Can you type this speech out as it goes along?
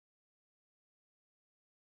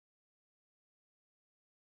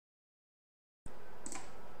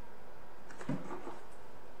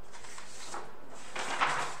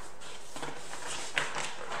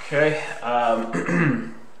Okay,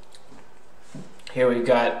 here we've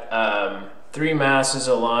got three masses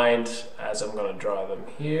aligned as I'm going to draw them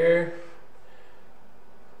here.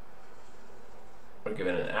 We're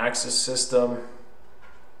given an axis system.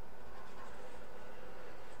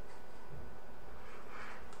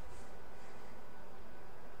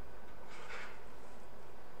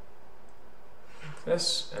 Like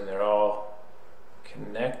this, and they're all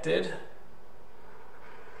connected.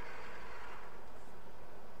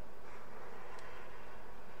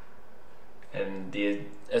 And the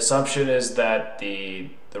assumption is that the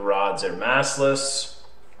rods are massless.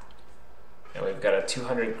 And we've got a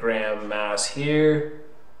 200-gram mass here,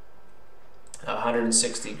 a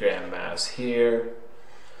 160-gram mass here,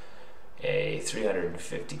 a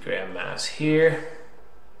 350-gram mass here,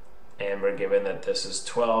 and we're given that this is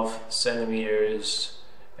 12 centimeters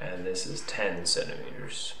and this is 10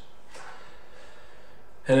 centimeters.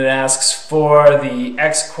 And it asks for the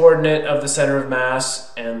x-coordinate of the center of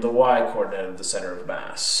mass and the y-coordinate of the center of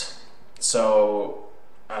mass. So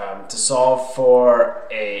to solve for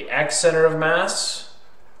a x center of mass,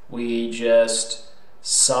 we just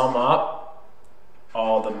sum up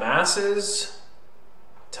all the masses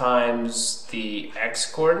times the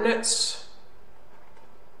x-coordinates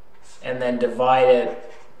and then divide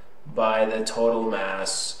it by the total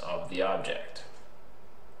mass of the object.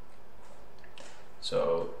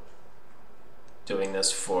 So doing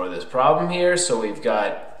this for this problem here, so we've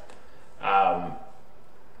got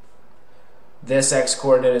this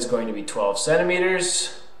x-coordinate is going to be 12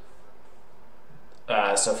 centimeters.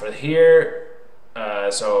 So for here,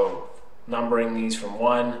 so numbering these from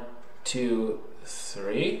 1, 2,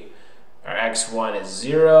 3, our x1 is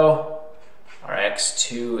 0, our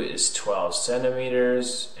x2 is 12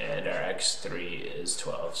 centimeters, and our x3 is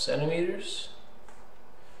 12 centimeters.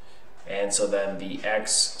 And so then the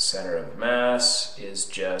x center of mass is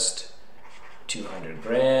just 200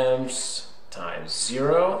 grams times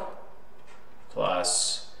 0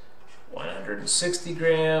 plus 160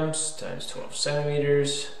 grams times 12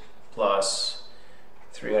 centimeters plus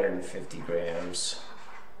 350 grams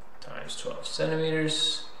times 12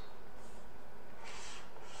 centimeters,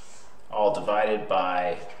 all divided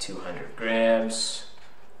by 200 grams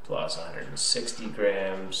plus 160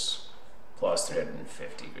 grams plus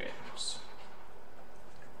 350 grams.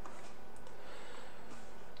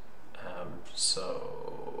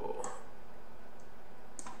 So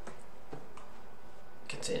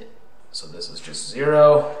continue. So this is just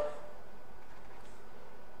 0,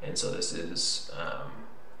 and so this is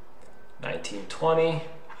 1920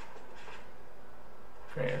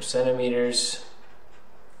 grams centimeters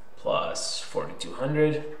plus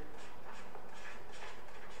 4200,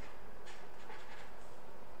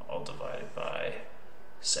 all divided by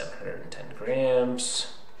 710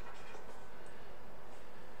 grams,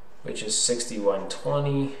 which is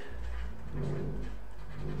 6120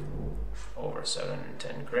 over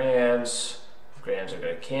 710 grams. Grams are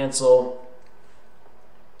going to cancel,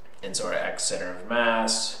 and so our x center of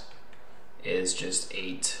mass is just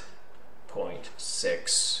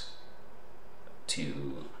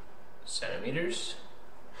 8.62 centimeters.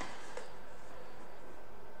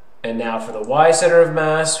 And now for the y center of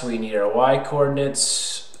mass, we need our y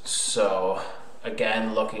coordinates. So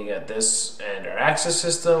again, looking at this and our axis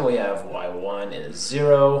system, we have y1 is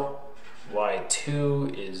 0,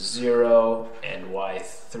 y2 is 0, and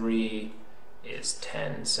y3 is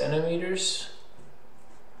 10 centimeters.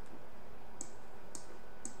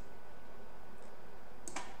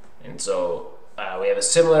 And so we have a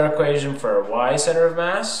similar equation for our y center of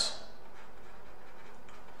mass.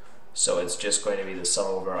 So it's just going to be the sum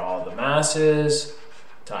over all the masses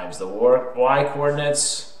times the y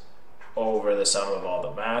coordinates over the sum of all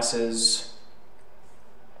the masses.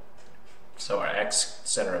 So our x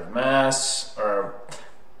center of mass, so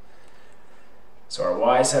our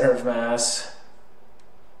y center of mass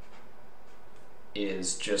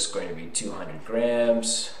is just going to be 200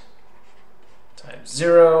 grams times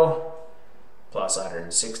 0 plus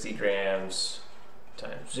 160 grams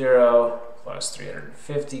times 0 plus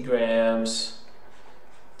 350 grams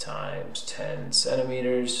times 10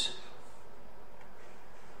 centimeters,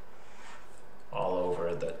 all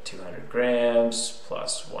over the 200 grams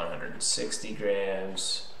plus 160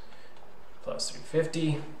 grams plus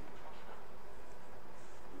 350.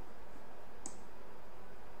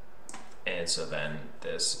 And so then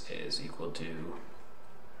this is equal to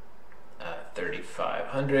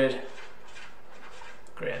 3,500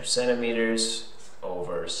 grams centimeters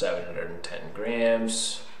over 710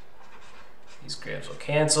 grams. These grams will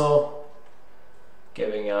cancel,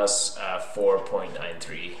 giving us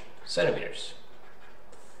 4.93 centimeters.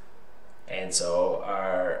 And so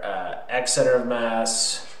our x center of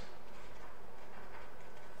mass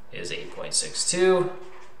is 8.62,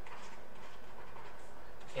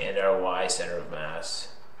 and our y center of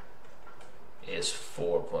mass is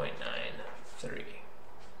 4.93.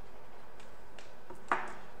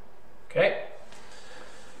 Okay.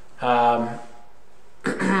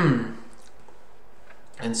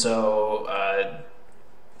 And so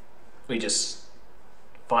we just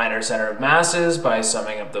find our center of masses by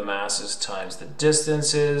summing up the masses times the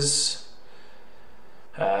distances.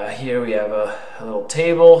 Here we have a little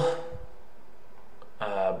table,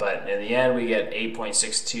 but in the end we get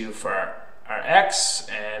 8.62 for our x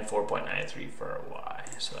and 4.93 for our y.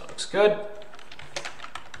 So that looks good.